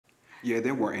Yeah,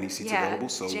 there weren't any seats Yeah, available,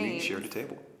 so we James. shared the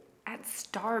table. At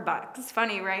Starbucks.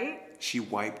 Funny, right? She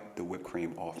wiped the whipped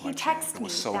cream off my He chin. texted It me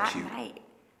was so that cute. night.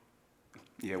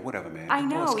 Yeah, whatever, man. I It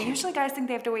was know. cute. Usually guys think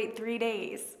they have to wait 3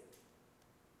 days.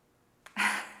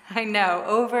 I know.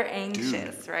 Over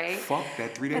anxious, Dude, right? fuck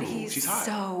that 3-day But rule. he's She's hot.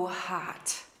 so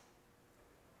hot.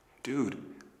 Dude,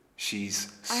 she's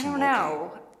I smoking. don't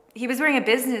know. He was wearing a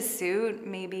business suit,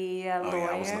 maybe a lawyer. Oh yeah,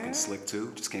 I was looking slick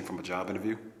too. Just came from a job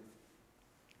interview.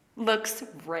 Looks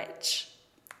rich.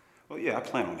 Well, yeah, I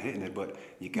plan on hitting it, but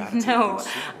you gotta take No,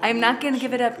 things slow. I'm not gonna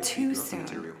give it up Could be too girlfriend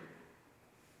soon. material.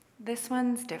 This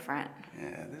one's different.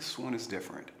 Yeah, this one is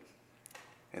different.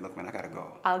 Hey, look, man, I gotta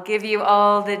go. I'll give you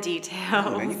all the details.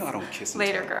 Oh, man, you know I don't kiss and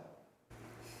Later, tell.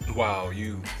 girl. Wow,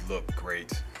 you look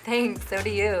great. Thanks, so do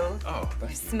you. Oh, You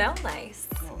thank you. smell nice.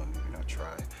 Oh, you know,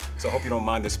 try. So I hope you don't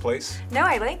mind this place. No,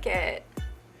 I like it.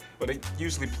 But they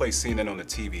usually play CNN on the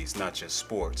TVs, not just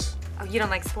sports. Oh, you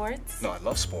don't like sports? No, I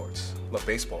love sports. Love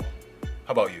baseball.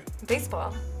 How about you?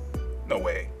 Baseball? No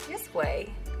way. Yes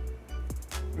way.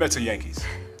 Mets or Yankees?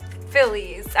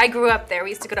 Phillies. I grew up there.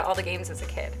 We used to go to all the games as a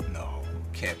kid. No,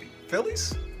 can't be.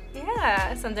 Phillies?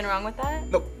 Yeah, something wrong with that?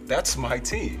 No, that's my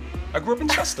team. I grew up in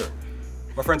Chester.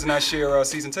 My friends and I share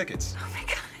season tickets. Oh my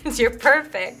god, you're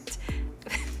perfect.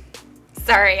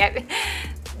 Sorry,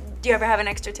 do you ever have an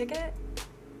extra ticket?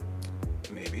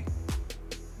 Maybe.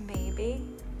 Maybe.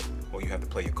 Well, you have to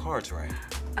play your cards right.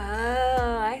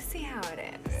 Oh, I see how it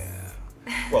is.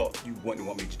 Yeah. Well, you wouldn't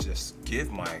want me to just give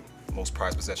my most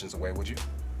prized possessions away, would you?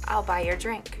 I'll buy your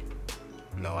drink.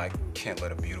 No, I can't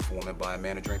let a beautiful woman buy a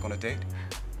man a drink on a date.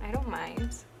 I don't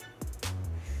mind.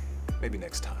 Maybe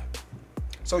next time.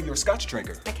 So you're a scotch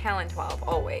drinker. Macallan 12,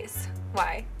 always.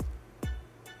 Why?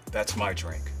 That's my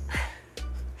drink.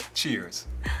 Cheers.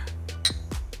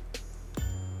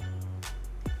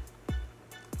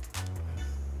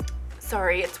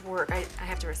 Sorry, it's work. I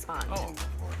have to respond. Oh, go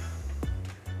for it.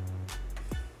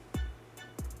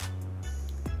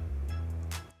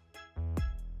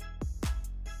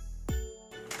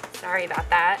 Sorry about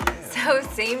that. Yeah. So,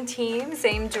 same team,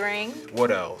 same drink.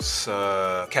 What else?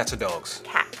 Cats or dogs?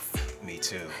 Cats. Me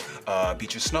too.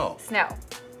 Beach or snow? Snow.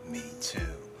 Me too.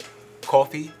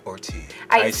 Coffee or tea?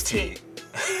 Iced tea.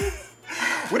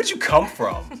 Where did you come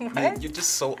from? What? Man, you're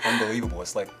just so unbelievable.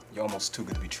 It's like you're almost too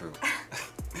good to be true.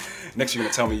 Next, you're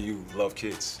gonna tell me you love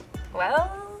kids.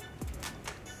 Well,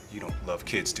 You don't love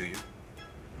kids, do you?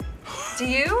 do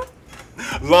you?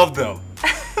 Love them.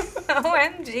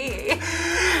 OMG.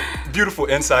 Beautiful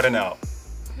inside and out.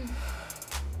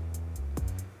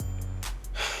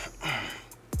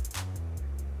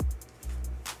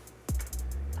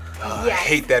 I Yes,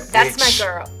 hate that bitch. That's my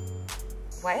girl.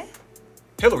 What?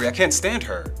 Hillary, I can't stand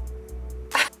her.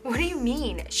 What do you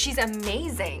mean? She's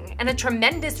amazing and a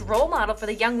tremendous role model for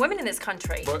the young women in this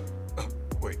country. But,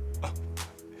 wait,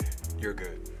 you're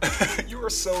good. You are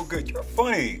so good. You're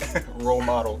funny. Role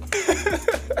model.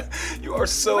 You are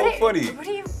so funny. What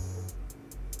do you?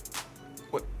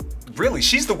 What? Really?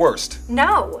 She's the worst.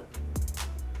 No.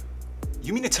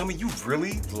 You mean to tell me you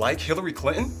really like Hillary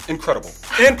Clinton? Incredible.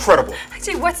 Incredible.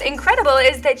 Actually, what's incredible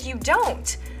is that you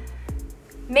don't.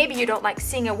 Maybe you don't like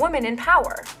seeing a woman in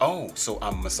power. Oh, so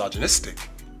I'm misogynistic.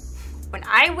 When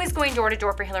I was going door to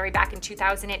door for Hillary back in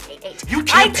 2008, You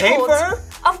campaigned for her?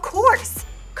 Of course.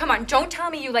 Come on, don't tell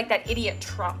me you like that idiot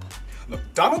Trump. Look,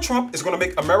 Donald Trump is gonna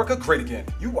make America great again.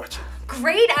 You watch it.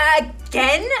 Great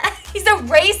again? He's a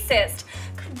racist.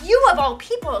 You of all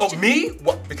people. Oh, me?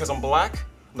 What? Because I'm black?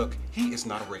 Look, he is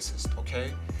not a racist,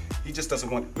 okay? He just doesn't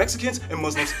want Mexicans and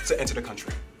Muslims to enter the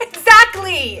country.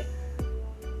 Exactly.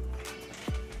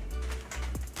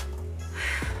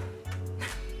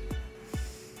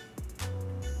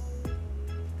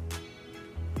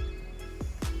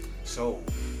 So,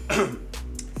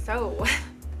 So.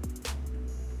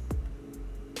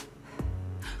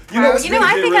 you know, Bro, you know,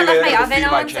 I think I left my oven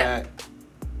on. Cat.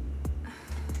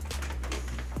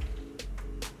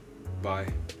 Bye,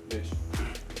 dish.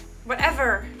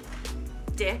 Whatever,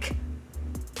 dick.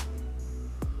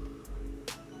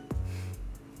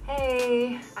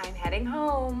 Hey, I'm heading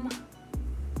home.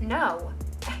 No,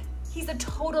 he's a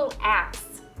total ass.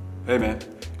 Hey man,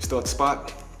 you still at the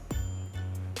spot?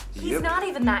 He's not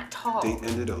even that tall. Date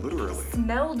ended a little early.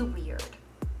 Smelled weird.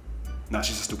 Nah,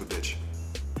 she's a stupid bitch.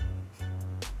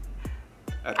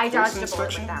 At I close dodged a bullet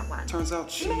inspection, with that one. turns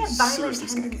out She may have she's violent seriously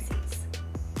skanky. tendencies.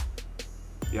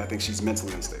 Yeah, I think she's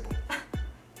mentally unstable.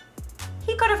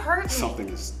 He could have hurt me. Something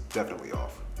is definitely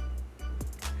off.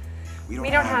 We don't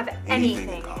have anything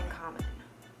in in common. common.